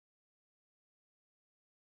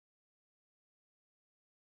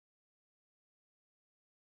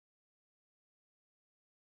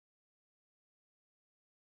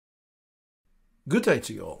Good day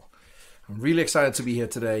to you all. I'm really excited to be here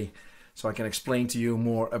today so I can explain to you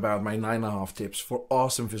more about my 9.5 tips for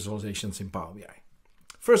awesome visualizations in Power BI.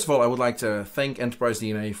 First of all, I would like to thank Enterprise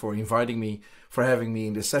DNA for inviting me, for having me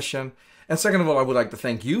in this session. And second of all, I would like to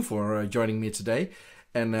thank you for joining me today.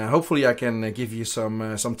 And hopefully I can give you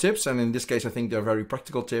some tips. And in this case, I think they're very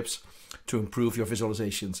practical tips to improve your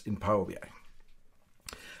visualizations in Power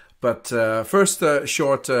BI. But first,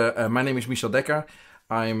 my name is Michel Dekker.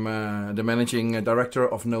 I'm the managing director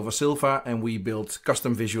of Nova Silva, and we build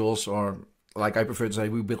custom visuals, or like I prefer to say,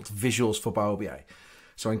 we build visuals for Power BI.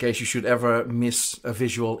 So in case you should ever miss a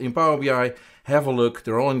visual in Power BI, have a look.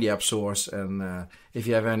 They're all in the app source. And if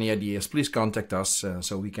you have any ideas, please contact us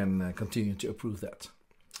so we can continue to improve that.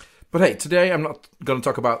 But hey, today I'm not going to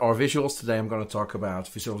talk about our visuals. Today I'm going to talk about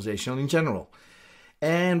visualization in general.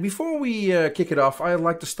 And before we kick it off, I'd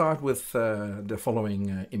like to start with the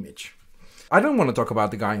following image. I don't want to talk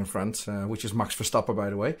about the guy in front, which is Max Verstappen, by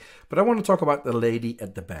the way, but I want to talk about the lady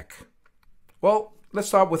at the back. Well, let's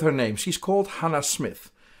start with her name. She's called Hannah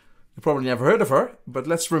Smith. You probably never heard of her, but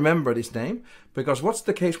let's remember this name, because what's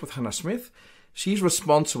the case with Hannah Smith? She's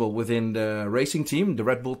responsible within the racing team, the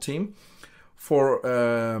Red Bull team, for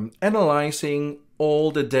analyzing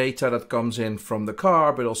all the data that comes in from the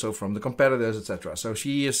car, but also from the competitors, etc. So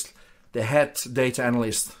she is the head data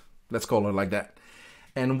analyst, let's call her like that.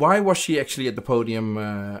 And why was she actually at the podium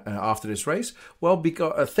after this race? Well,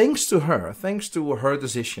 because thanks to her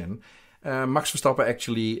decision, Max Verstappen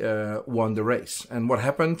actually won the race. And what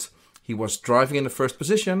happened? He was driving in the first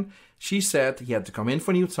position. She said he had to come in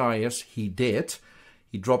for new tires. He did.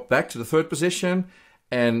 He dropped back to the third position.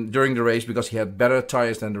 And during the race, because he had better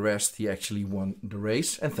tires than the rest, he actually won the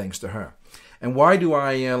race. And thanks to her. And why do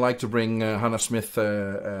I like to bring Hannah Smith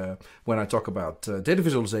when I talk about data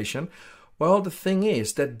visualization? Well, the thing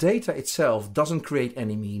is that data itself doesn't create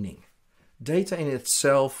any meaning. Data in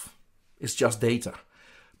itself is just data.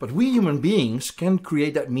 But we human beings can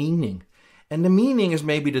create that meaning. And the meaning is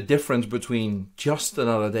maybe the difference between just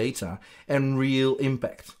another data and real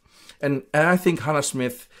impact. And I think Hannah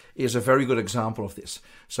Smith is a very good example of this.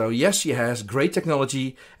 So yes, she has great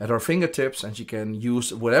technology at her fingertips and she can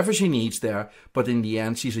use whatever she needs there. But in the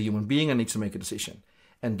end, she's a human being and needs to make a decision.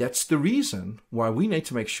 And that's the reason why we need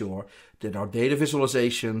to make sure that our data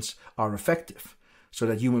visualizations are effective, so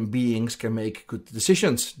that human beings can make good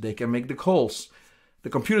decisions. They can make the calls.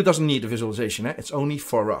 The computer doesn't need the visualization. It's only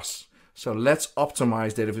for us. So let's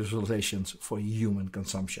optimize data visualizations for human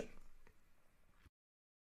consumption.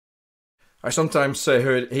 I sometimes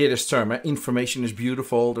hear this term, information is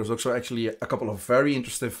beautiful. There's also actually a couple of very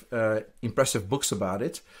impressive books about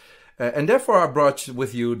it. And therefore I brought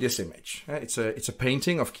with you this image. It's a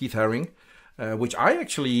painting of Keith Haring, which I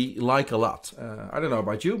actually like a lot. I don't know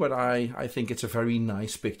about you, but I think it's a very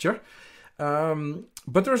nice picture.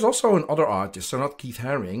 But there's also another artist, so not Keith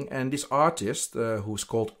Haring, and this artist, who's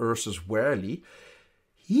called Ursus Werley,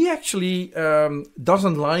 he actually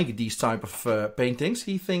doesn't like these type of paintings.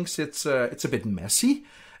 He thinks it's a bit messy,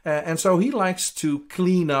 and so he likes to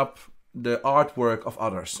clean up the artwork of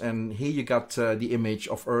others. And here you got the image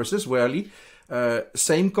of Ursus Werley,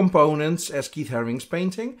 same components as Keith Haring's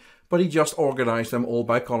painting, but he just organized them all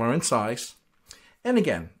by color and size. And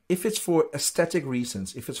again, if it's for aesthetic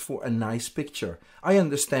reasons, if it's for a nice picture, I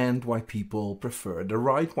understand why people prefer the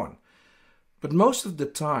right one. But most of the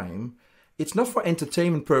time, it's not for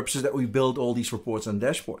entertainment purposes that we build all these reports and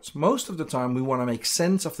dashboards. Most of the time, we want to make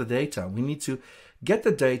sense of the data. We need to get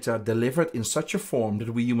the data delivered in such a form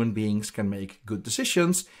that we human beings can make good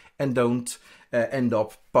decisions and don't end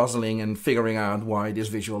up puzzling and figuring out why this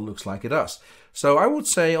visual looks like it does. So I would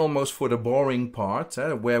say almost for the boring part,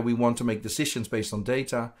 where we want to make decisions based on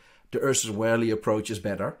data, the Ursus Werley approach is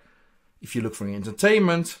better. If you look for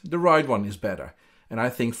entertainment, the right one is better. And I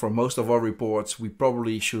think for most of our reports, we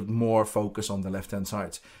probably should more focus on the left-hand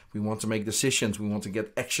side. We want to make decisions. We want to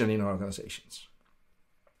get action in our organizations.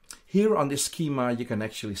 Here on this schema, you can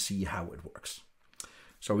actually see how it works.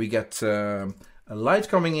 So we get a light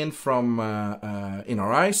coming in from in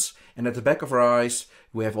our eyes, and at the back of our eyes,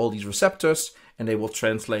 we have all these receptors, and they will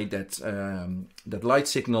translate that light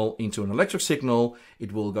signal into an electric signal.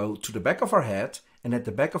 It will go to the back of our head, and at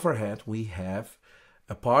the back of our head, we have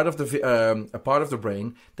a part of the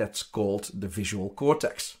brain that's called the visual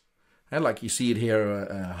cortex, and like you see it here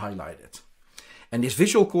highlighted. And this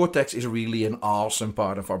visual cortex is really an awesome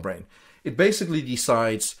part of our brain. It basically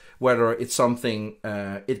decides whether it's something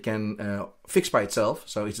it can fix by itself.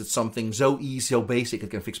 So is it something so easy, so basic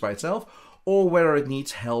it can fix by itself, or whether it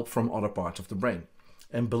needs help from other parts of the brain.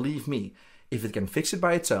 And believe me, if it can fix it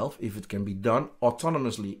by itself, if it can be done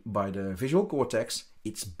autonomously by the visual cortex,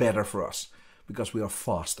 it's better for us. because we are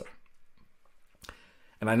faster.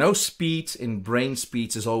 And I know speed in brain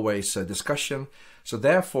speeds is always a discussion. So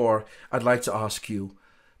therefore, I'd like to ask you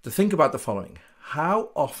to think about the following. How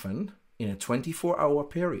often in a 24-hour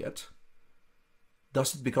period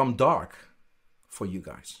does it become dark for you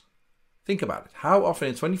guys? Think about it. How often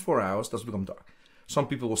in 24 hours does it become dark? Some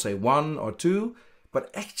people will say 1 or 2,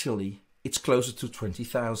 but actually it's closer to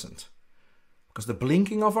 20,000. Because the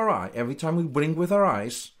blinking of our eye, every time we blink with our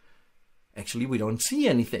eyes, actually we don't see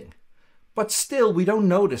anything. But still, we don't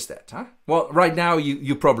notice that, huh? Well, right now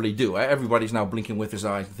you probably do. Everybody's now blinking with his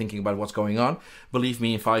eyes and thinking about what's going on. Believe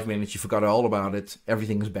me, in 5 minutes you forgot all about it.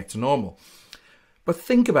 Everything is back to normal. But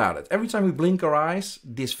think about it. Every time we blink our eyes,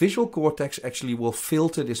 this visual cortex actually will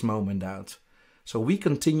filter this moment out. So we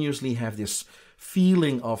continuously have this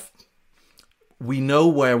feeling of we know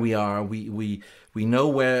where we are, we know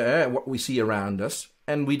where what we see around us,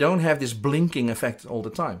 and we don't have this blinking effect all the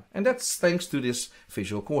time. And that's thanks to this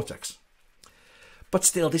visual cortex. But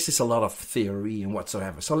still, this is a lot of theory and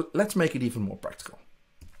whatsoever. So let's make it even more practical.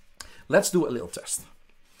 Let's do a little test.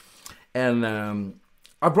 And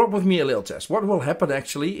I brought with me a little test. What will happen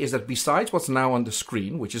actually is that besides what's now on the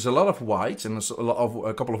screen, which is a lot of white and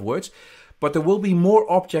a couple of words, but there will be more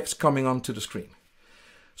objects coming onto the screen.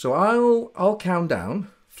 So I'll count down.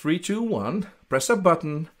 3, 2, 1. Press a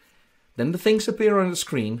button. Then the things appear on the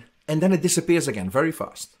screen. And then it disappears again very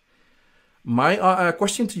fast. My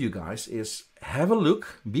question to you guys is, have a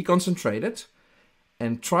look, be concentrated,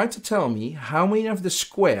 and try to tell me how many of the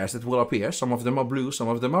squares that will appear, some of them are blue, some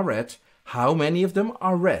of them are red, how many of them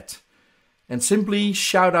are red. And simply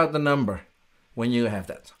shout out the number when you have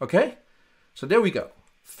that, okay? So there we go.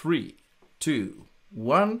 3, 2,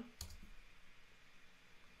 1.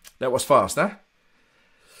 That was fast, huh?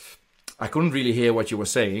 I couldn't really hear what you were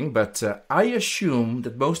saying, but I assume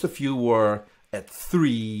that most of you were at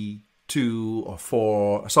 3, 2 or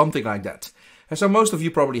 4, something like that. And so most of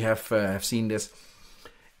you probably have seen this.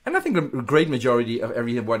 And I think the great majority of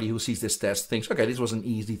everybody who sees this test thinks, okay, this was an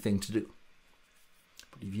easy thing to do.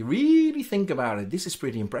 But if you really think about it, this is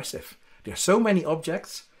pretty impressive. There are so many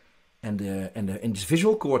objects and this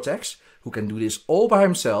visual cortex who can do this all by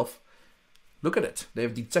himself. Look at it.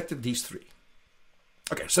 They've detected these 3.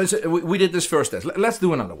 Okay, so we did this first test. Let's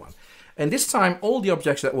do another one. And this time, all the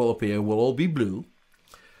objects that will appear will all be blue.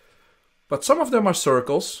 But some of them are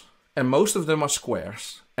circles, and most of them are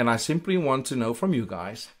squares. And I simply want to know from you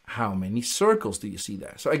guys, how many circles do you see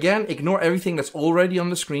there? So again, ignore everything that's already on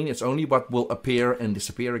the screen. It's only what will appear and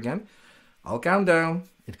disappear again. I'll count down.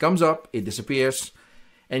 It comes up, it disappears.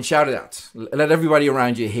 And shout it out. Let everybody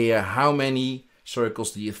around you hear how many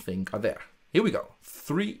circles do you think are there. Here we go.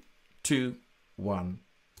 3, 2, 1.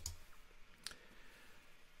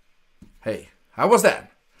 Hey, how was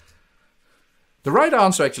that? The right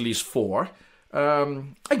answer actually is 4.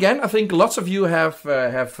 Again, I think lots of you have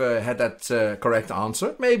had that correct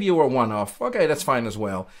answer. Maybe you were one off. Okay, that's fine as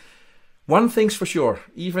well. One thing's for sure.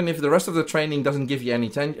 Even if the rest of the training doesn't give you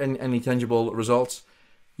any tangible results,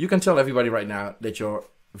 you can tell everybody right now that your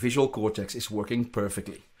visual cortex is working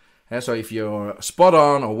perfectly. So if you're spot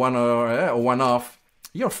on or one off,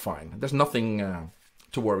 you're fine. There's nothing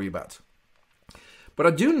to worry about. But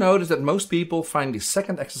I do notice that most people find the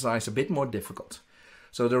second exercise a bit more difficult.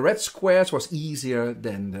 So the red squares was easier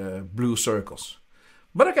than the blue circles.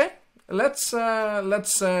 But okay, let's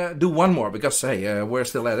do one more because hey, we're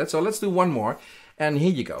still at it. So let's do one more. And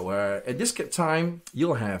here you go. At this time,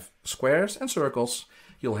 you'll have squares and circles.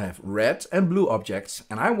 You'll have red and blue objects.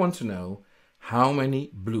 And I want to know how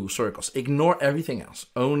many blue circles. Ignore everything else.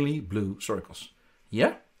 Only blue circles.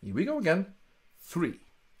 Yeah, here we go again. 3,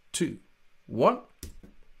 2, 1.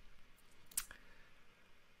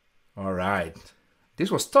 All right. This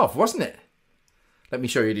was tough, wasn't it? Let me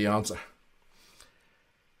show you the answer.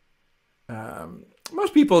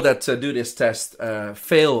 Most people that do this test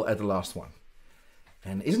fail at the last one.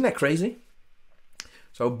 And isn't that crazy?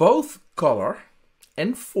 So both color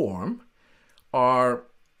and form are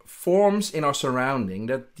forms in our surrounding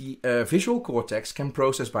that the visual cortex can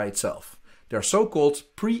process by itself. They're so-called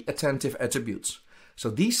pre-attentive attributes. So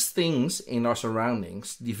these things in our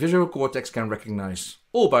surroundings, the visual cortex can recognize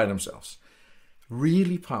all by themselves.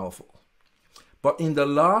 Really powerful. But in the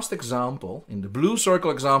last example, in the blue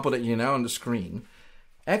circle example that you now on the screen,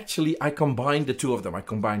 actually I combined the two of them. I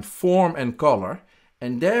combined form and color,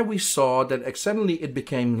 and there we saw that suddenly it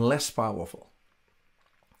became less powerful.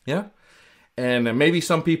 Yeah? And maybe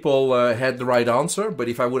some people had the right answer, but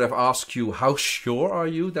if I would have asked you, how sure are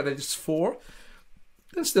you that it is 4?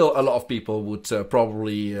 Then still a lot of people would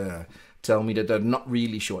probably tell me that they're not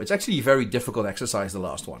really sure. It's actually a very difficult exercise, the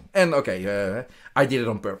last one. And okay, I did it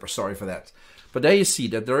on purpose, sorry for that. But there you see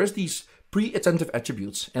that there is these pre-attentive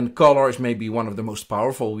attributes, and color is maybe one of the most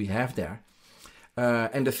powerful we have there.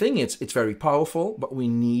 And the thing is, it's very powerful, but we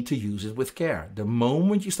need to use it with care. The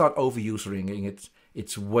moment you start overusing it,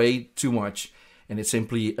 it's way too much, and it's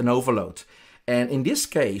simply an overload. And in this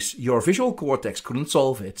case, your visual cortex couldn't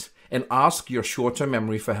solve it and asked your short-term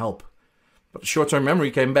memory for help. But the short-term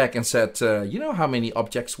memory came back and said, you know how many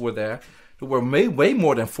objects were there? There were way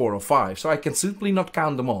more than 4 or 5, so I can simply not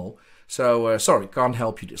count them all. So sorry, can't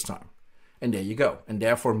help you this time. And there you go. And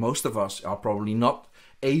therefore, most of us are probably not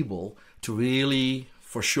able to really,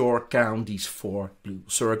 for sure, count these 4 blue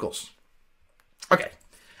circles. Okay,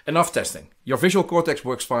 enough testing. Your visual cortex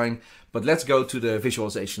works fine, but let's go to the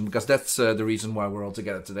visualization, because that's the reason why we're all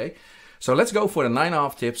together today. So let's go for the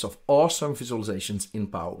 9.5 tips of awesome visualizations in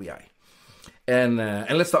Power BI. And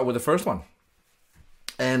let's start with the first one.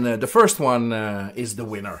 And the first one is the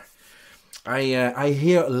winner. I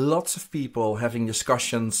hear lots of people having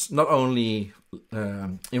discussions, not only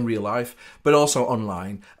in real life, but also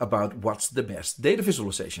online, about what's the best data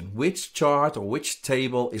visualization, which chart or which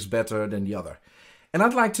table is better than the other. And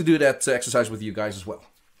I'd like to do that exercise with you guys as well.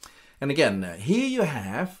 And again, here you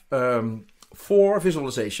have 4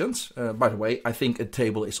 visualizations. By the way, I think a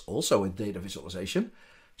table is also a data visualization.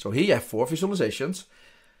 So here you have 4 visualizations.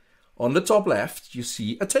 On the top left, you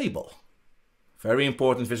see a table. Very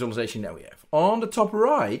important visualization that we have. On the top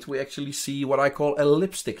right, we actually see what I call a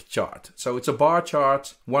lipstick chart. So it's a bar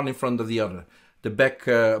chart, one in front of the other. The back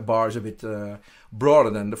bar is a bit broader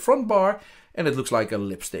than the front bar, and it looks like a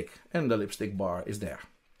lipstick, and the lipstick bar is there.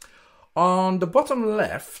 On the bottom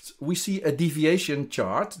left, we see a deviation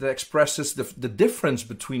chart that expresses the difference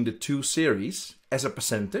between the 2 series as a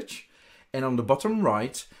percentage. And on the bottom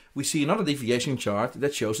right, we see another deviation chart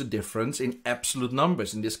that shows the difference in absolute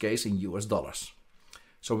numbers, in this case in US dollars.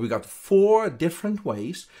 So we got 4 different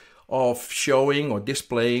ways of showing or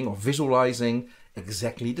displaying or visualizing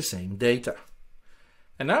exactly the same data.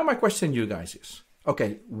 And now my question to you guys is,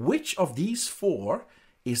 okay, which of these 4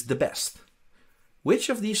 is the best? Which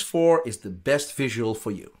of these 4 is the best visual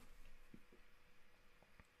for you?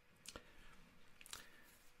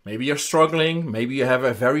 Maybe you're struggling, maybe you have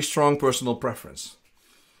a very strong personal preference.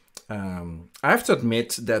 I have to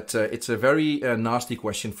admit that it's a very nasty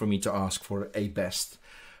question for me to ask for a best,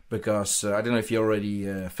 because I don't know if you already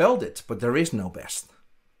felt it, but there is no best.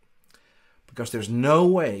 Because there's no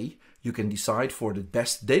way you can decide for the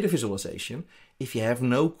best data visualization if you have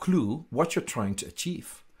no clue what you're trying to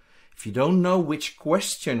achieve. If you don't know which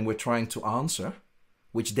question we're trying to answer,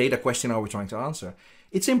 which data question are we trying to answer,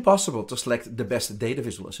 it's impossible to select the best data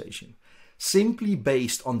visualization. Simply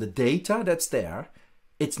based on the data that's there,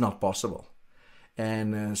 it's not possible.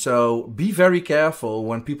 And so be very careful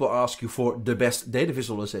when people ask you for the best data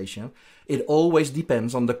visualization. It always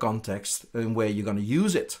depends on the context and where you're going to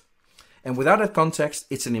use it. And without that context,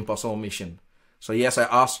 it's an impossible mission. So yes, I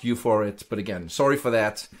asked you for it, but again, sorry for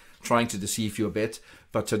that, trying to deceive you a bit.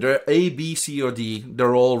 But they're A, B, C, or D,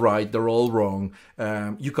 they're all right, they're all wrong.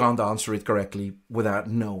 You can't answer it correctly without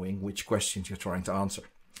knowing which questions you're trying to answer.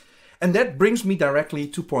 And that brings me directly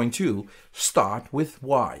to point 2, start with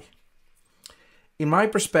why. In my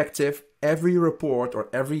perspective, every report or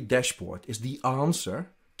every dashboard is the answer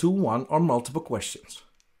to one or multiple questions.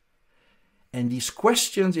 And these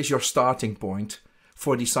questions is your starting point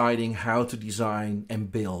for deciding how to design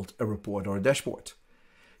and build a report or a dashboard.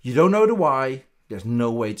 You don't know the why, there's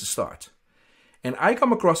no way to start. And I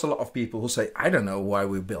come across a lot of people who say, I don't know why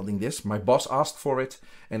we're building this. My boss asked for it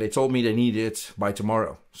and they told me they need it by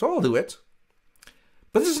tomorrow. So I'll do it.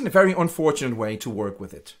 But this is a very unfortunate way to work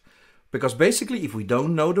with it. Because basically if we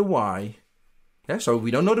don't know the why, so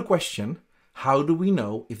we don't know the question, how do we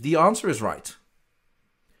know if the answer is right?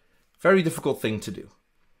 Very difficult thing to do.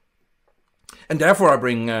 And therefore I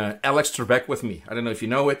bring Alex Trebek with me. I don't know if you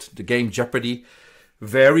know it, the game Jeopardy.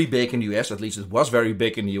 Very big in the US, at least it was very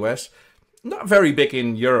big in the US. Not very big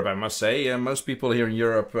in Europe, I must say. Most people here in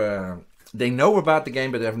Europe, they know about the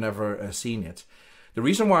game, but they've never seen it. The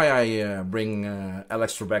reason why I bring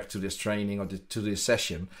Alex Trebek to this training or to this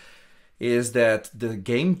session is that the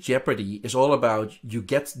game Jeopardy is all about you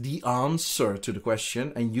get the answer to the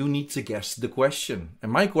question and you need to guess the question.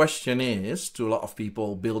 And my question is to a lot of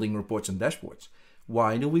people building reports and dashboards,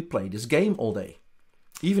 why do we play this game all day?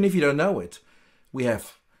 Even if you don't know it.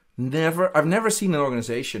 I've never seen an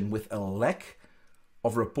organization with a lack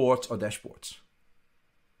of reports or dashboards.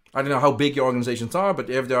 I don't know how big your organizations are, but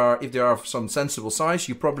if they are of some sensible size,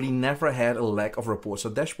 you probably never had a lack of reports or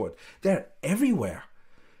dashboard. They're everywhere.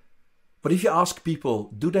 But if you ask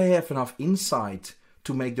people, do they have enough insight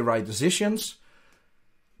to make the right decisions?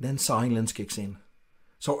 Then silence kicks in.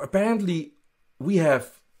 So apparently we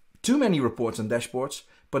have too many reports and dashboards,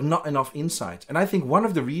 but not enough insight. And I think one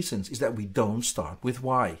of the reasons is that we don't start with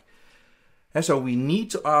why. And so we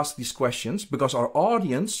need to ask these questions because our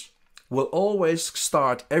audience will always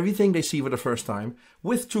start everything they see for the first time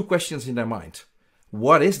with two questions in their mind.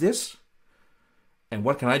 What is this? And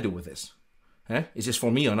what can I do with this? Is this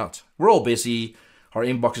for me or not? We're all busy. Our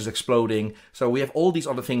inbox is exploding. So we have all these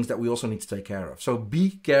other things that we also need to take care of. So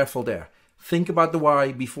be careful there. Think about the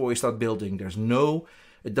why before you start building.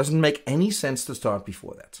 It doesn't make any sense to start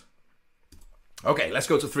before that. Okay, let's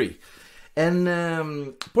go to 3.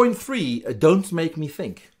 And point 3, don't make me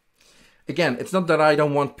think. Again, it's not that I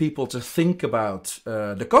don't want people to think about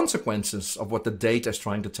the consequences of what the data is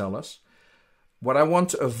trying to tell us. What I want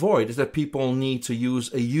to avoid is that people need to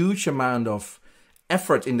use a huge amount of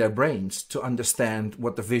effort in their brains to understand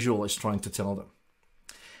what the visual is trying to tell them.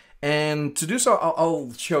 And to do so,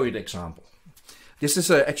 I'll show you the example. This is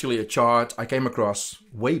actually a chart I came across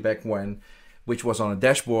way back when, which was on a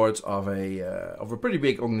dashboard of a pretty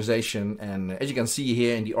big organization. And as you can see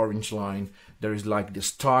here in the orange line, there is like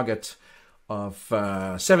this target of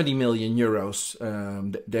 70 million euros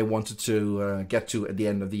they wanted to get to at the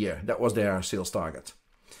end of the year. That was their sales target.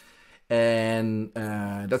 And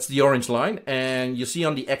that's the orange line. And you see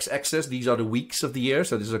on the x-axis, these are the weeks of the year.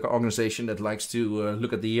 So this is an organization that likes to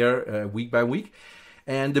look at the year week by week.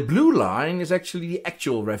 And the blue line is actually the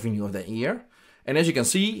actual revenue of that year. And as you can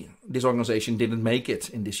see, this organization didn't make it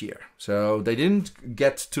in this year. So they didn't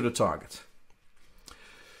get to the target.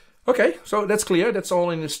 Okay, so that's clear. That's all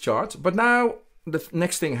in this chart. But now the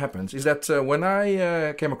next thing happens is that when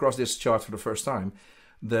I came across this chart for the first time,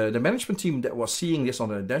 the management team that was seeing this on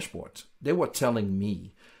the dashboard, they were telling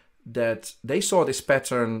me that they saw this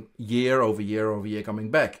pattern year over year coming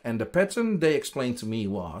back. And the pattern they explained to me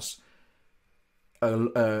was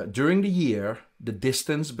during the year, the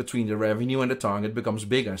distance between the revenue and the target becomes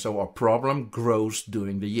bigger. So our problem grows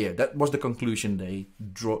during the year. That was the conclusion they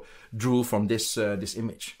drew from this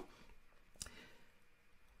image.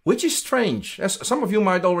 Which is strange. As some of you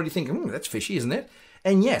might already think, that's fishy, isn't it?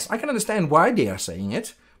 And yes, I can understand why they are saying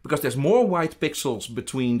it. Because there's more white pixels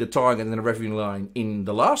between the target and the revenue line in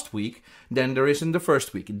the last week than there is in the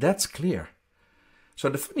first week. That's clear. So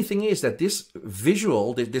the funny thing is that this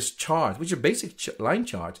visual, this chart, which is a basic line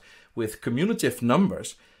chart with cumulative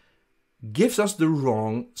numbers, gives us the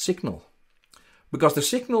wrong signal. Because the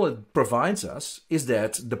signal it provides us is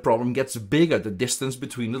that the problem gets bigger. The distance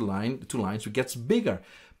between the two lines gets bigger.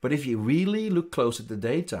 But if you really look close at the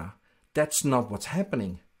data, that's not what's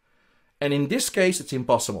happening. And in this case, it's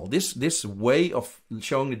impossible. This way of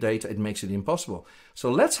showing the data, it makes it impossible. So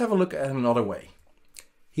let's have a look at another way.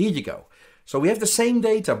 Here you go. So we have the same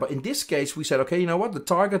data, but in this case, we said, okay, you know what? The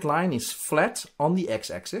target line is flat on the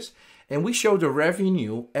x-axis, and we show the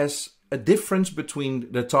revenue as a difference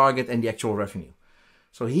between the target and the actual revenue.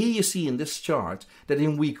 So here you see in this chart that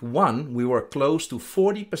in week 1, we were close to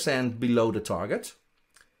 40% below the target.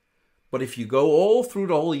 But if you go all through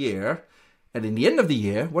the whole year, and in the end of the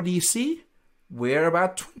year, what do you see? We're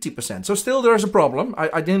about 20%. So still there's a problem.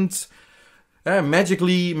 I didn't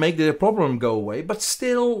magically make the problem go away, but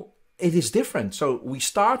still it is different. So we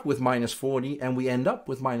start with minus 40 and we end up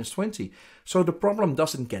with minus 20. So the problem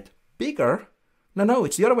doesn't get bigger. No,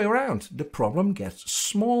 it's the other way around. The problem gets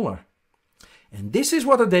smaller. And this is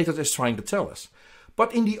what the data is trying to tell us.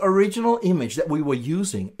 But in the original image that we were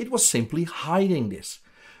using, it was simply hiding this.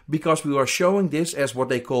 Because we are showing this as what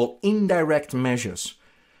they call indirect measures.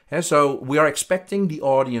 And so we are expecting the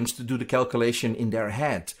audience to do the calculation in their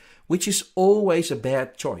head, which is always a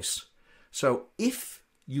bad choice. So if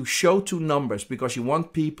you show two numbers because you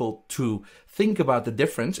want people to think about the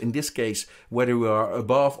difference, in this case, whether we are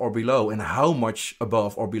above or below and how much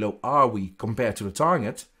above or below are we compared to the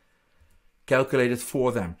target, calculate it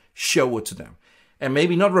for them, show it to them. And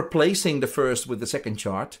maybe not replacing the first with the second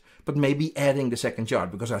chart, but maybe adding the second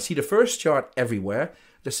chart. Because I see the first chart everywhere,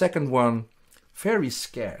 the second one very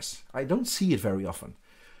scarce. I don't see it very often.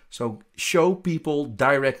 So show people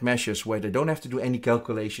direct measures where they don't have to do any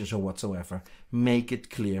calculations or whatsoever. Make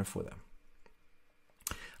it clear for them.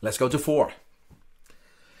 Let's go to 4.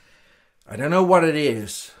 I don't know what it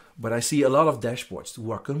is, but I see a lot of dashboards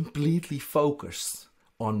who are completely focused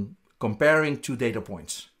on comparing two data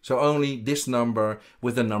points. So only this number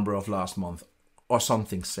with the number of last month or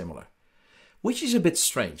something similar, which is a bit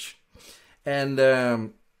strange. And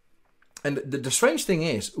the strange thing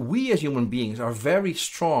is, we as human beings are very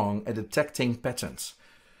strong at detecting patterns.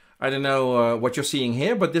 I don't know what you're seeing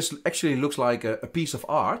here, but this actually looks like a piece of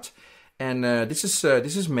art. And this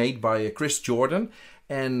is made by Chris Jordan,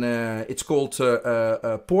 and it's called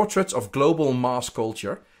Portraits of Global Mass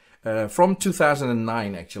Culture. from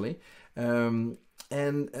 2009 actually.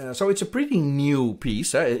 So it's a pretty new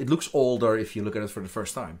piece. It looks older if you look at it for the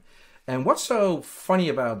first time. And what's so funny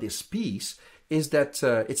about this piece is that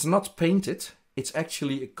it's not painted. It's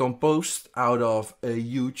actually composed out of a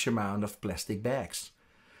huge amount of plastic bags.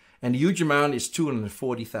 And the huge amount is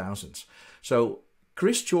 240,000. So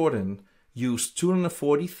Chris Jordan used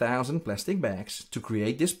 240,000 plastic bags to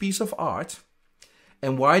create this piece of art.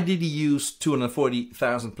 And why did he use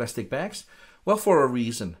 240,000 plastic bags? Well, for a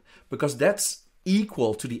reason. Because that's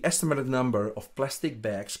equal to the estimated number of plastic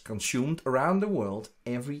bags consumed around the world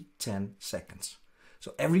every 10 seconds.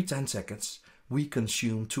 So every 10 seconds, we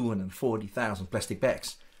consume 240,000 plastic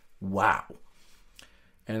bags. Wow.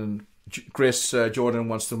 And Chris Jordan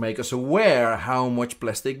wants to make us aware how much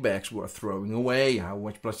plastic bags we're throwing away, how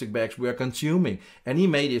much plastic bags we are consuming. And he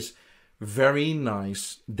made this very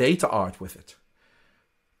nice data art with it.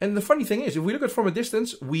 And the funny thing is, if we look at it from a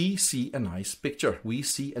distance, we see a nice picture. We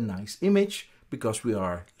see a nice image because we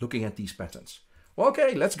are looking at these patterns. Well,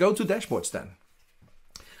 okay, let's go to dashboards then.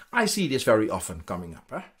 I see this very often coming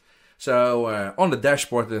up. So on the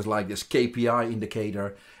dashboard, there's like this KPI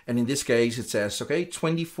indicator. And in this case, it says, okay,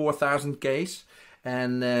 24,000 Ks.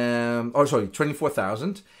 And,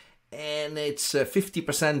 24,000. And it's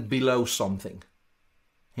 50% below something.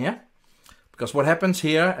 Yeah? Because what happens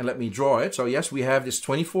here, and let me draw it. So yes, we have this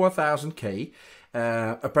 24,000 K.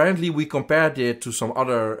 Apparently, we compared it to some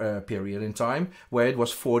other period in time where it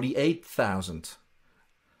was 48,000.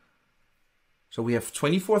 So we have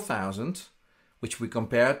 24,000, which we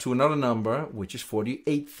compare to another number, which is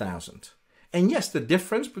 48,000. And yes, the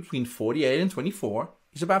difference between 48 and 24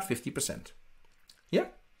 is about 50%. Yeah?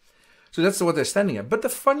 So that's what they're standing at. But the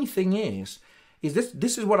funny thing is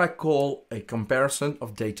this is what I call a comparison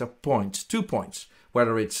of data points, 2 points.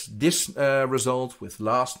 Whether it's this result with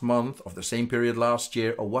last month of the same period last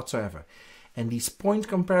year or whatsoever. And these point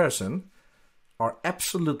comparison are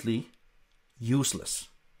absolutely useless.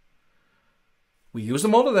 We use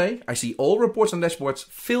them all today. I see all reports and dashboards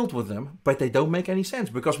filled with them, but they don't make any sense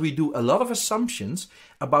because we do a lot of assumptions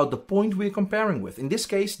about the point we're comparing with. In this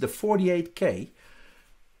case, the 48K.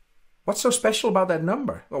 What's so special about that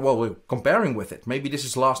number? Well, we're comparing with it. Maybe this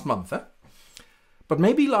is last month, huh? But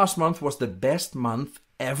maybe last month was the best month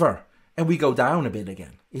ever, and we go down a bit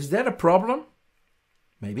again. Is that a problem?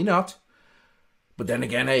 Maybe not. But then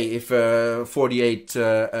again, hey, if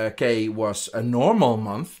 48K was a normal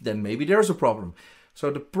month, then maybe there's a problem.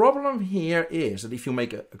 So the problem here is that if you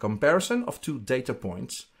make a comparison of two data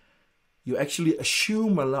points, you actually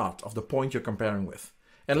assume a lot of the point you're comparing with.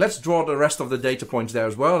 And let's draw the rest of the data points there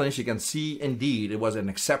as well. And as you can see, indeed, it was an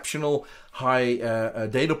exceptional high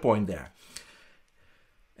data point there.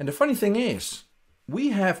 And the funny thing is, we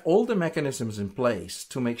have all the mechanisms in place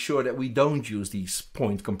to make sure that we don't use these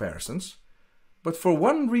point comparisons. But for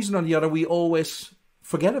one reason or the other, we always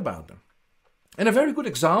forget about them. And a very good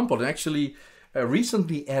example, and actually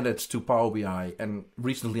recently added to Power BI, and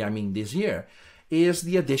recently I mean this year, is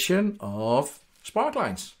the addition of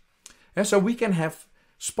sparklines. And so we can have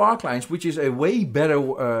sparklines, which is a way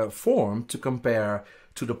better form to compare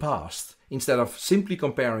to the past. Instead of simply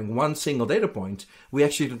comparing one single data point, we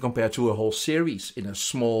actually can compare to a whole series in a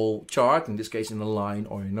small chart, in this case in a line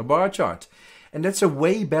or in a bar chart. And that's a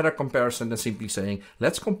way better comparison than simply saying,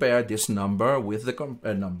 let's compare this number with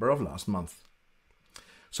the number of last month.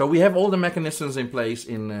 So we have all the mechanisms in place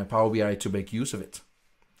in Power BI to make use of it.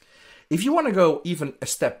 If you want to go even a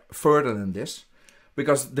step further than this,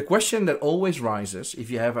 because the question that always rises, if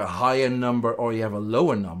you have a higher number or you have a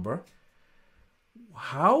lower number,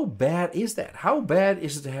 how bad is that? How bad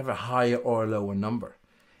is it to have a higher or a lower number?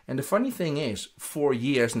 And the funny thing is, for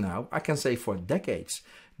years now, I can say for decades,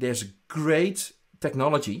 there's great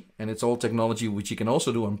technology, and it's all technology which you can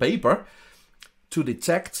also do on paper, to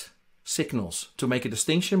detect signals, to make a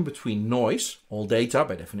distinction between noise, all data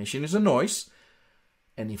by definition is a noise,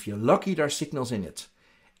 and if you're lucky, there are signals in it.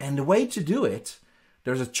 And the way to do it,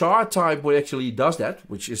 there's a chart type which actually does that,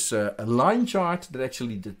 which is a line chart that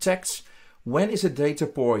actually detects when is a data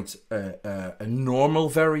point a normal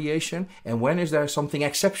variation and when is there something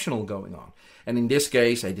exceptional going on. And in this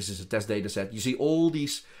case, hey, this is a test data set. You see all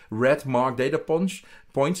these red marked data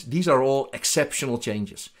points. These are all exceptional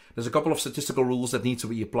changes. There's a couple of statistical rules that need to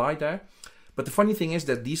be applied there. But the funny thing is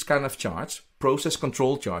that these kind of charts, process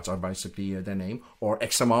control charts are basically their name, or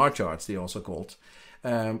XMR charts they're also called.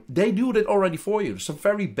 They do that already for you. There's some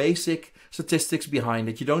very basic statistics behind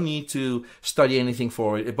it. You don't need to study anything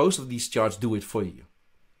for it. Most of these charts do it for you.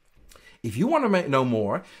 If you want to know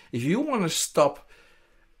more, if you want to stop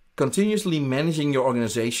continuously managing your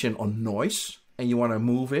organization on noise and you want to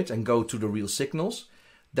move it and go to the real signals,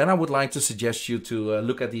 then I would like to suggest you to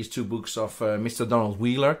look at these two books of Mr. Donald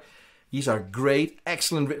Wheeler. These are great,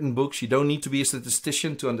 excellent written books. You don't need to be a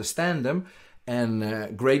statistician to understand them,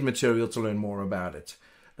 and great material to learn more about it.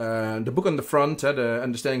 The book on the front, the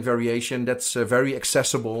Understanding Variation, that's very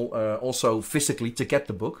accessible also physically to get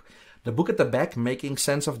the book. The book at the back, Making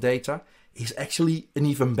Sense of Data, is actually an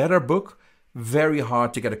even better book, very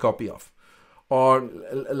hard to get a copy of. Or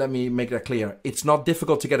let me make that clear, it's not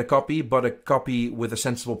difficult to get a copy, but a copy with a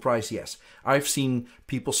sensible price, yes. I've seen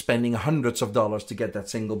people spending hundreds of dollars to get that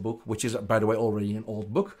single book, which is, by the way, already an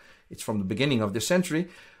old book. It's from the beginning of this century.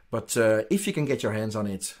 But if you can get your hands on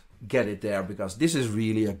it, get it there, because this is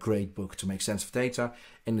really a great book to make sense of data,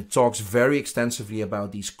 and it talks very extensively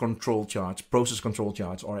about these control charts, process control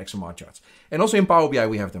charts or XMR charts. And also in Power BI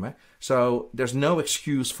we have them, so there's no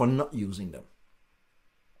excuse for not using them.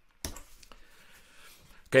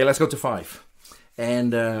 Okay, let's go to 5.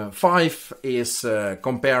 And 5 is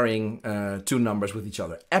comparing two numbers with each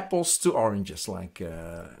other, apples to oranges, like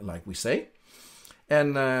we say.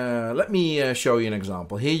 And let me show you an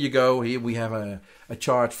example. Here you go. Here we have a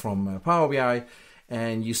chart from Power BI.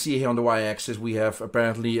 And you see here on the y-axis we have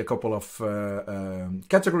apparently a couple of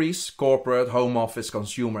categories: corporate, home office,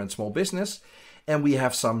 consumer, and small business. And we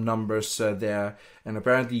have some numbers there. And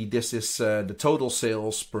apparently this is the total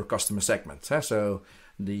sales per customer segment. So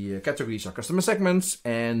the categories are customer segments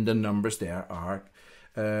and the numbers there are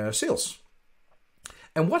sales.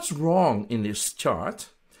 And what's wrong in this chart?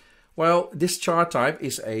 Well, this chart type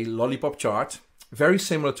is a lollipop chart, very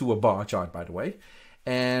similar to a bar chart, by the way.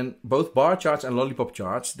 And both bar charts and lollipop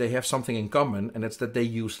charts, they have something in common, and it's that they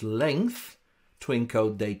use length to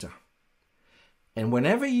encode data. And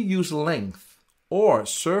whenever you use length or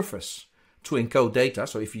surface to encode data,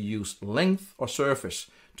 so if you use length or surface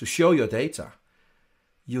to show your data,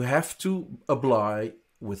 you have to apply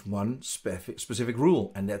with one specific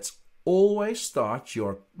rule, and that's always start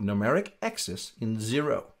your numeric axis in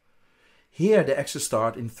 0. Here the axes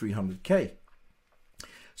start in 300K.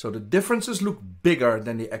 So the differences look bigger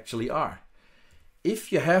than they actually are.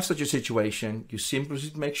 If you have such a situation, you simply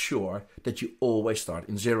should make sure that you always start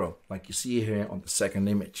in 0, like you see here on the second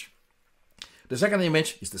image. The second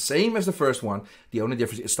image is the same as the first one. The only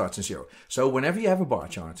difference is it starts in 0. So whenever you have a bar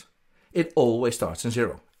chart, it always starts in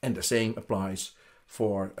 0. And the same applies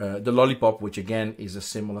for the lollipop, which again is a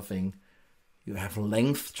similar thing. You have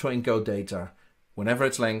length to encode data. Whenever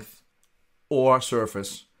it's length or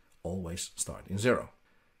surface, always start in 0.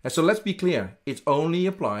 And so let's be clear, it only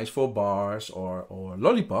applies for bars or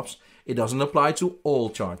lollipops. It doesn't apply to all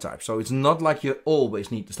chart types. So it's not like you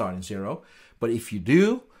always need to start in 0. But if you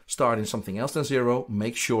do start in something else than 0,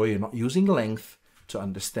 make sure you're not using length to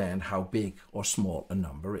understand how big or small a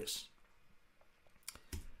number is.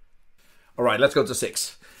 All right, let's go to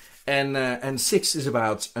 6. And 6 is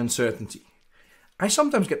about uncertainty. I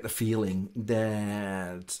sometimes get the feeling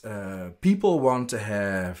that people want to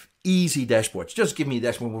have easy dashboards. Just give me a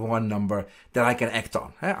dashboard with one number that I can act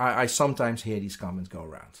on. I sometimes hear these comments go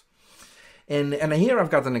around. And here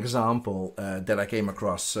I've got an example that I came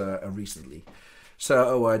across recently.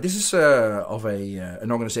 So this is of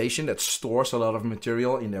an organization that stores a lot of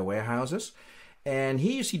material in their warehouses. And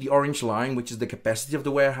here you see the orange line, which is the capacity of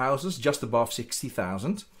the warehouses, just above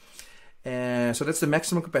 60,000. So that's the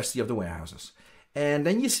maximum capacity of the warehouses. And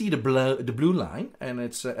then you see the blue line, and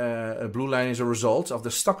it's a blue line is a result of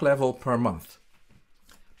the stock level per month.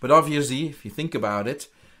 But obviously, if you think about it,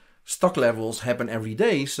 stock levels happen every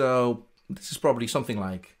day, so this is probably something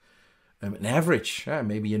like an average,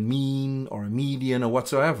 maybe a mean or a median or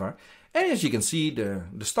whatsoever. And as you can see,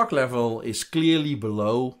 the stock level is clearly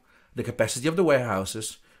below the capacity of the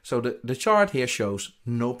warehouses, so the chart here shows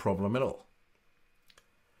no problem at all.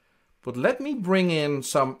 But let me bring in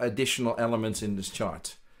some additional elements in this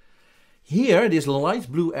chart. Here, this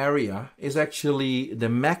light blue area is actually the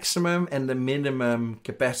maximum and the minimum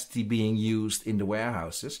capacity being used in the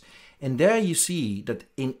warehouses. And there you see that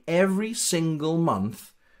in every single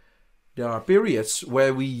month, there are periods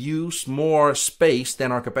where we use more space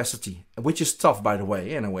than our capacity, which is tough, by the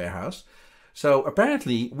way, in a warehouse. So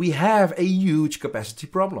apparently we have a huge capacity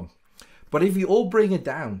problem. But if we all bring it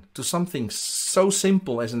down to something so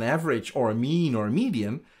simple as an average or a mean or a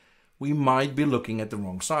median, we might be looking at the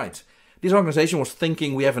wrong side. This organization was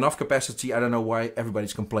thinking we have enough capacity. I don't know why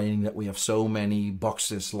everybody's complaining that we have so many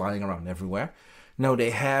boxes lying around everywhere. No,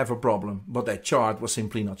 they have a problem, but that chart was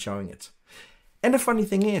simply not showing it. And the funny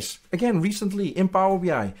thing is, again, recently in Power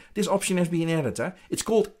BI, this option has been added. It's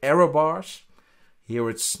called error bars. Here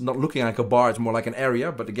it's not looking like a bar, it's more like an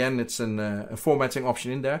area, but again it's a formatting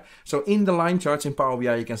option in there. So in the line charts in Power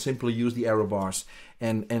BI you can simply use the error bars.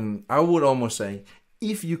 And I would almost say,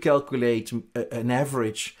 if you calculate an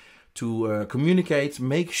average to communicate,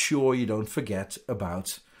 make sure you don't forget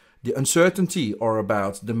about the uncertainty or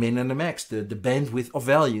about the min and the max, the bandwidth of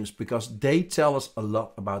values, because they tell us a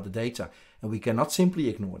lot about the data and we cannot simply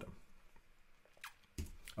ignore them.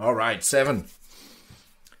 All right, 7.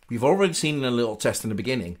 We've already seen in a little test in the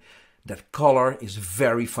beginning that color is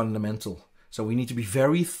very fundamental. So we need to be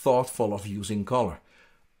very thoughtful of using color.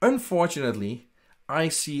 Unfortunately, I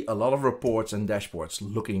see a lot of reports and dashboards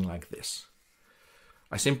looking like this.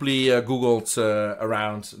 I simply Googled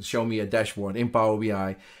around, show me a dashboard in Power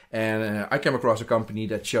BI, and I came across a company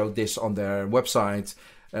that showed this on their website.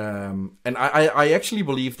 And I actually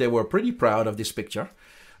believe they were pretty proud of this picture.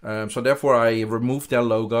 So therefore I removed their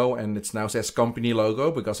logo, and it now says company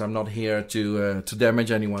logo, because I'm not here to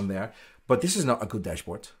damage anyone there. But this is not a good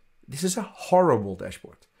dashboard. This is a horrible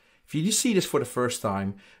dashboard. If you see this for the first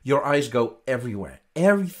time, your eyes go everywhere.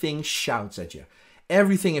 Everything shouts at you.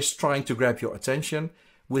 Everything is trying to grab your attention.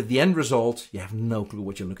 With the end result, you have no clue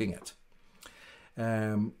what you're looking at.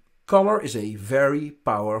 Color is a very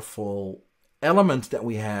powerful element that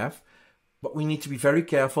we have, but we need to be very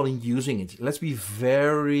careful in using it. Let's be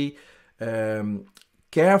very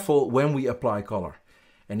careful when we apply color.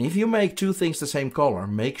 And if you make two things the same color,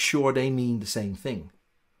 make sure they mean the same thing.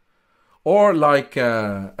 Or like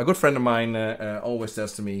a good friend of mine always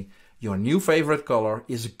says to me, your new favorite color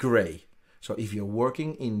is gray. So if you're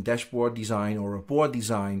working in dashboard design or report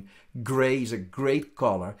design, gray is a great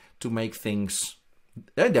color to make things,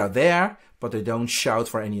 they're there, but they don't shout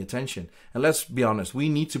for any attention. And let's be honest, we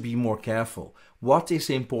need to be more careful. What is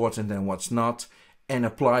important and what's not, and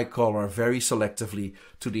apply color very selectively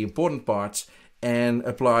to the important parts, and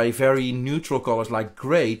apply very neutral colors like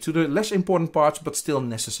gray to the less important parts, but still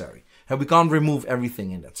necessary. And we can't remove everything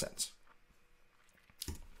in that sense.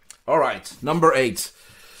 All right, number 8.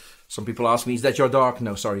 Some people ask me, is that your dog?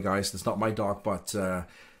 No, sorry guys, that's not my dog, but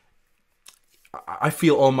I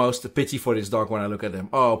feel almost a pity for this dog when I look at him.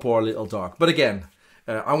 Oh, poor little dog. But again,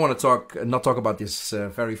 I want to not talk about this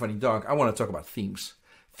very funny dog. I want to talk about themes.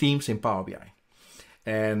 Themes in Power BI.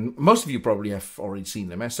 And most of you probably have already seen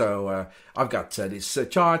them. So I've got this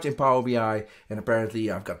chart in Power BI, and apparently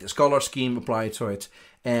I've got this color scheme applied to it.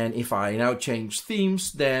 And if I now change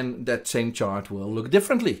themes, then that same chart will look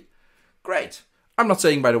differently. Great. I'm not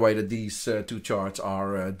saying, by the way, that these two charts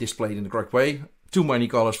are displayed in the correct way. Too many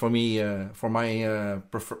colors for me, for my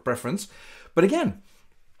preference. But again,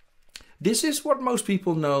 this is what most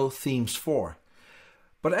people know themes for.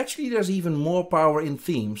 But actually there's even more power in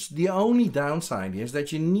themes. The only downside is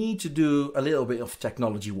that you need to do a little bit of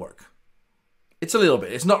technology work. It's a little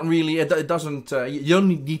bit. It's not really, it doesn't, you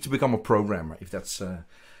don't need to become a programmer if that's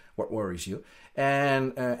what worries you.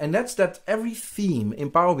 And that's that every theme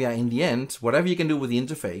in Power BI in the end, whatever you can do with the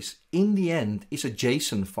interface, in the end is a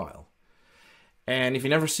JSON file. And if you've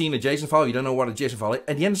never seen a JSON file, you don't know what a JSON file is.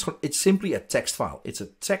 At the end, it's simply a text file. It's a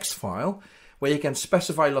text file where you can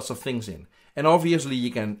specify lots of things in. And obviously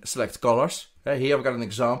you can select colors. Here I've got an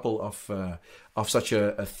example of such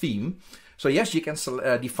a theme. So yes, you can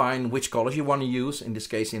define which colors you want to use, in this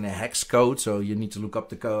case in a hex code. So you need to look up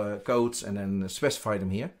the codes and then specify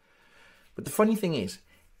them here. But the funny thing is,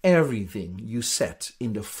 everything you set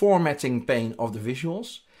in the formatting pane of the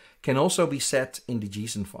visuals can also be set in the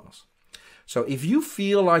JSON files. So if you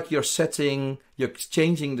feel like you're changing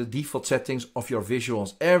the default settings of your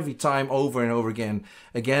visuals every time over and over again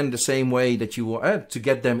the same way that you want to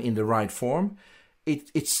get them in the right form,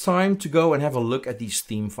 it's time to go and have a look at these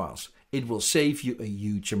theme files. It will save you a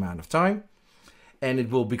huge amount of time and it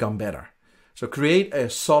will become better. So create a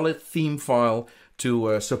solid theme file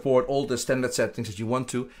to support all the standard settings that you want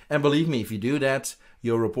to. And believe me, if you do that,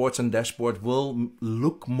 your reports and dashboard will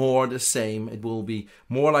look more the same. It will be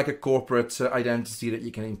more like a corporate identity that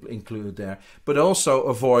you can include there, but also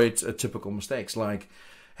avoid typical mistakes like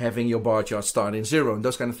having your bar chart start in 0 and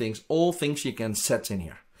those kind of things. All things you can set in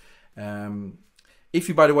here. If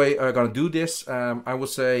you, by the way, are going to do this, I would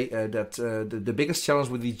say that the biggest challenge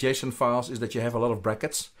with these JSON files is that you have a lot of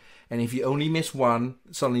brackets. And if you only miss one,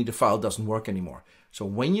 suddenly the file doesn't work anymore. So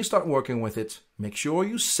when you start working with it, make sure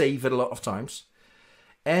you save it a lot of times.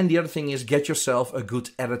 And the other thing is, get yourself a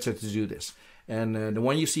good editor to do this. And the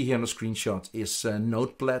one you see here on the screenshot is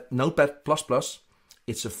Notepad++.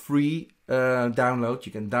 It's a free download.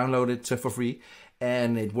 You can download it for free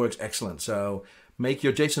and it works excellent. So make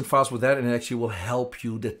your JSON files with that and it actually will help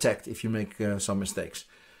you detect if you make some mistakes.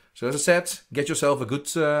 So as I said, get yourself a good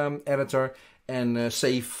editor and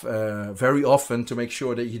save very often to make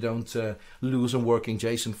sure that you don't lose a working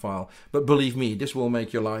JSON file. But believe me, this will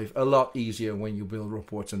make your life a lot easier when you build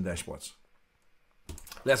reports and dashboards.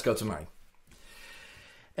 Let's go to 9.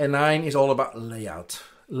 And 9 is all about layout.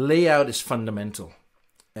 Layout is fundamental.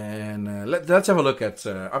 And let's have a look at.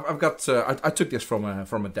 I took this from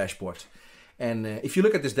a dashboard. And if you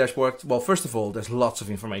look at this dashboard, well, first of all, there's lots of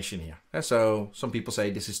information here. So some people say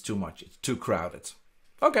this is too much, it's too crowded.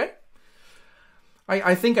 Okay.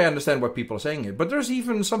 I think I understand what people are saying here, but there's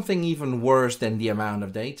even something even worse than the amount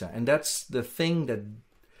of data. And that's the thing, that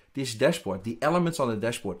this dashboard, the elements on the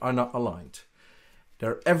dashboard are not aligned.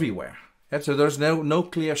 They're everywhere. And so there's no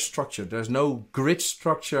clear structure. There's no grid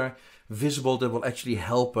structure visible that will actually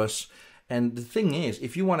help us. And the thing is,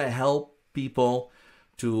 if you want to help people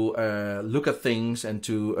to look at things and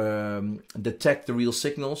to detect the real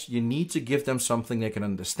signals, you need to give them something they can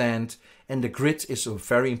understand. And the grid is a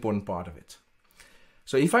very important part of it.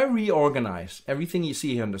 So if I reorganize everything you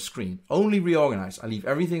see here on the screen, only reorganize, I leave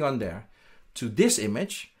everything on there, to this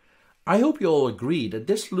image, I hope you all agree that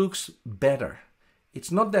this looks better.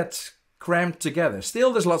 It's not that crammed together.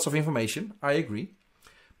 Still, there's lots of information, I agree.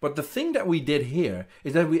 But the thing that we did here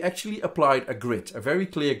is that we actually applied a grid, a very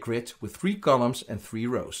clear grid with 3 columns and 3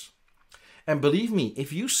 rows. And believe me,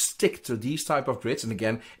 if you stick to these type of grids, and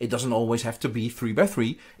again, it doesn't always have to be 3 by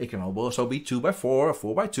 3, it can also be 2 by 4 or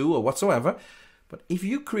 4 by 2 or whatsoever. But if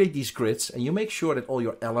you create these grids and you make sure that all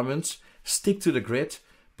your elements stick to the grid,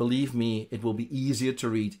 believe me, it will be easier to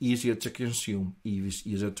read, easier to consume,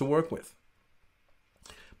 easier to work with.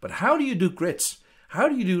 But how do you do grids? How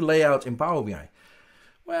do you do layout in Power BI?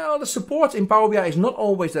 Well, the support in Power BI is not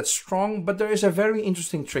always that strong, but there is a very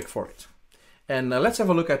interesting trick for it. And let's have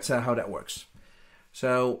a look at how that works.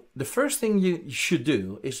 So the first thing you should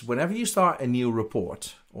do is whenever you start a new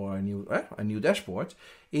report or a new dashboard,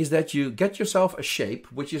 is that you get yourself a shape,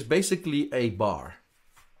 which is basically a bar.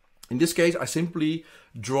 In this case, I simply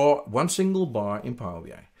draw one single bar in Power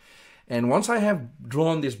BI. And once I have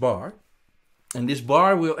drawn this bar, and this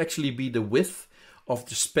bar will actually be the width of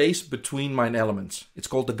the space between my elements. It's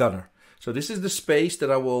called the gutter. So this is the space that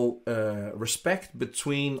I will respect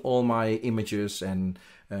between all my images and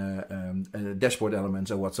dashboard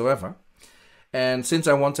elements or whatsoever. And since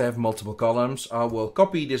I want to have multiple columns, I will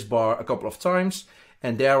copy this bar a couple of times,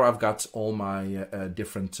 and there I've got all my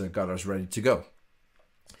different gutters ready to go.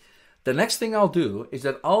 The next thing I'll do is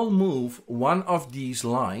that I'll move one of these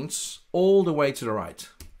lines all the way to the right.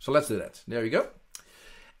 So let's do that. There you go.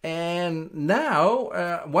 And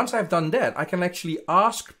now, once I've done that, I can actually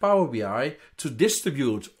ask Power BI to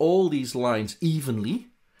distribute all these lines evenly.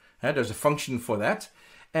 There's a function for that.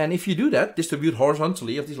 And if you do that, distribute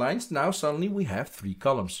horizontally of these lines, now suddenly we have 3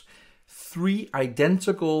 columns. 3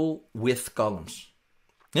 identical width columns.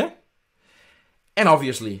 Yeah? And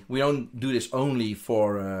obviously, we don't do this only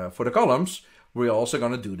for the columns. We're also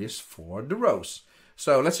going to do this for the rows.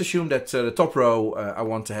 So let's assume that the top row I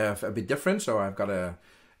want to have a bit different. So I've got a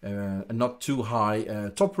not too high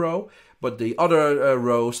top row, but the other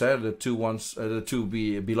rows, the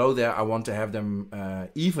two below there, I want to have them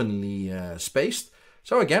evenly spaced.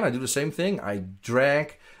 So again, I do the same thing. I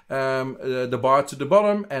drag the bar to the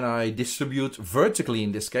bottom and I distribute vertically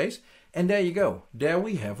in this case. And there you go. There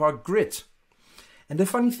we have our grid. And the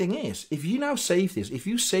funny thing is, if you now save this, if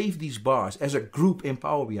you save these bars as a group in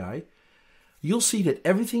Power BI, you'll see that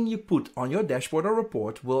everything you put on your dashboard or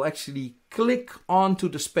report will actually click onto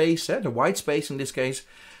the space, the white space in this case,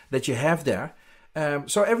 that you have there.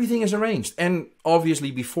 So everything is arranged. And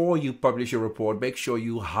obviously, before you publish your report, make sure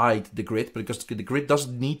you hide the grid, because the grid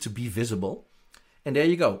doesn't need to be visible. And there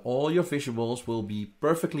you go. All your visuals will be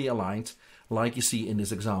perfectly aligned, like you see in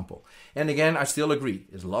this example. And again, I still agree.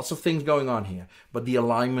 There's lots of things going on here, but the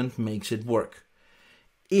alignment makes it work.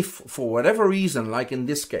 If for whatever reason, like in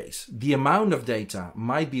this case, the amount of data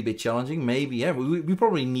might be a bit challenging, maybe we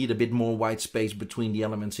probably need a bit more white space between the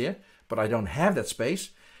elements here, but I don't have that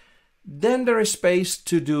space, then there is space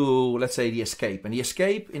to do, let's say, the escape. And the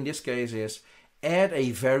escape in this case is add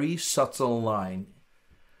a very subtle line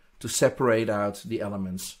to separate out the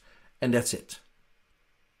elements, and that's it.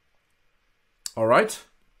 All right.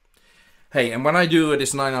 Hey, and when I do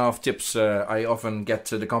this 9.5 tips, I often get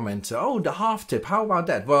the comment, oh, the half tip, how about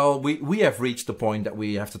that? Well, we have reached the point that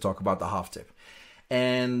we have to talk about the half tip.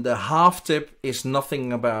 And the half tip is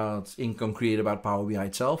nothing about in concrete about Power BI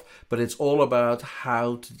itself, but it's all about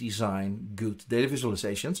how to design good data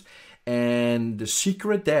visualizations. And the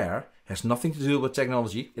secret there has nothing to do with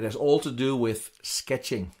technology. It has all to do with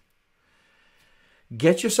sketching.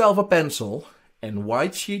 Get yourself a pencil and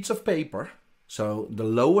white sheets of paper, so the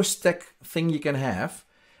lowest tech thing you can have,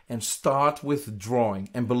 and start with drawing.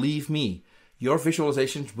 And believe me, your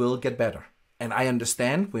visualizations will get better. And I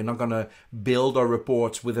understand we're not going to build our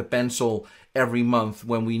reports with a pencil every month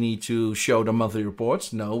when we need to show the monthly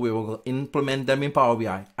reports. No, we will implement them in Power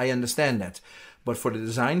BI. I understand that. But for the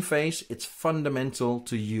design phase, it's fundamental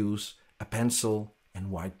to use a pencil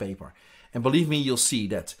and white paper. And believe me, you'll see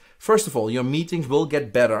that. First of all, your meetings will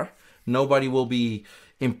get better. Nobody will be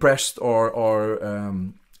impressed or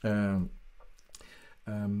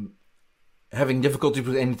having difficulty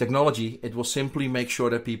with any technology. It will simply make sure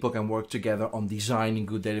that people can work together on designing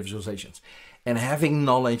good data visualizations. And having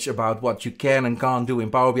knowledge about what you can and can't do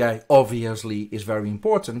in Power BI obviously is very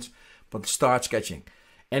important, but start sketching.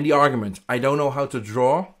 And the argument, I don't know how to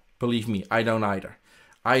draw, believe me, I don't either.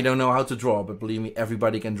 I don't know how to draw, but believe me,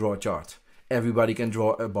 everybody can draw a chart. Everybody can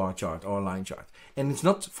draw a bar chart or a line chart. And it's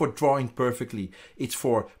not for drawing perfectly. It's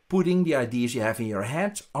for putting the ideas you have in your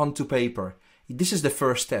head onto paper. This is the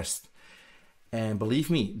first test. And believe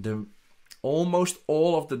me, almost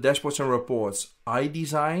all of the dashboards and reports I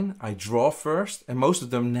design, I draw first, and most of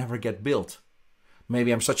them never get built.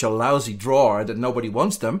 Maybe I'm such a lousy drawer that nobody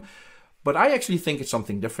wants them, but I actually think it's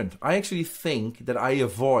something different. I actually think that I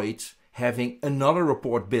avoid having another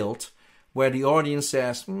report built where the audience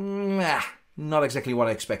says, not exactly what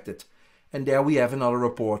I expected. And there we have another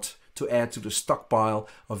report to add to the stockpile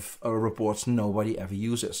of reports nobody ever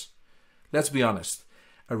uses. Let's be honest.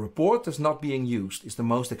 A report that's not being used is the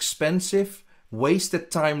most expensive, wasted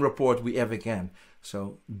time report we ever can.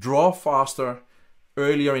 So draw faster,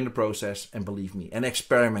 earlier in the process, and believe me, and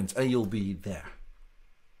experiment, and you'll be there.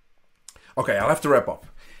 Okay, I'll have to wrap up.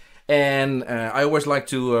 And I always like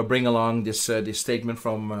to bring along this statement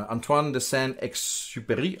from Antoine de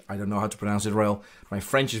Saint-Exupéry. I don't know how to pronounce it well. My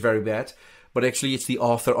French is very bad. But actually it's the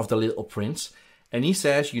author of The Little Prince. And he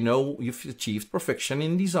says, you know, you've achieved perfection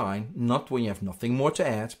in design, not when you have nothing more to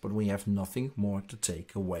add, but when you have nothing more to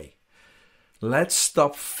take away. Let's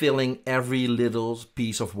stop filling every little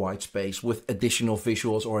piece of white space with additional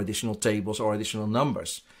visuals or additional tables or additional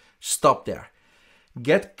numbers. Stop there.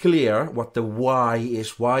 Get clear what the why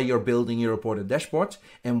is, why you're building your report and dashboard.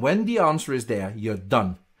 And when the answer is there, you're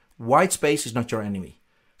done. White space is not your enemy.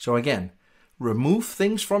 So again, remove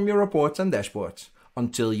things from your reports and dashboards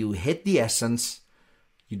until you hit the essence.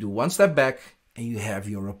 You do one step back and you have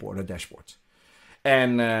your report or dashboard.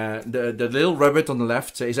 And the little rabbit on the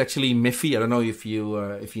left is actually Miffy. I don't know if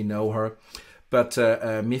you know her. But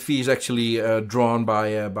Miffy is actually drawn by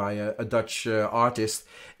a Dutch artist.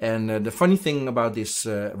 And the funny thing about this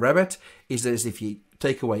rabbit is that if you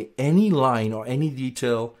take away any line or any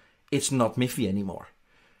detail, it's not Miffy anymore.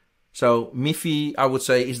 So Miffy, I would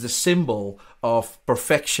say, is the symbol of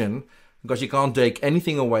perfection, because you can't take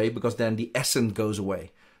anything away, because then the essence goes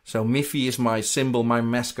away. So Miffy is my symbol, my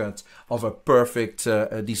mascot of a perfect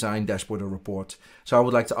design dashboard or report. So I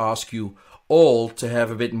would like to ask you all to have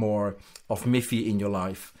a bit more of Miffy in your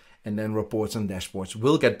life, and then reports and dashboards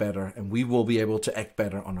will get better and we will be able to act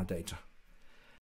better on our data.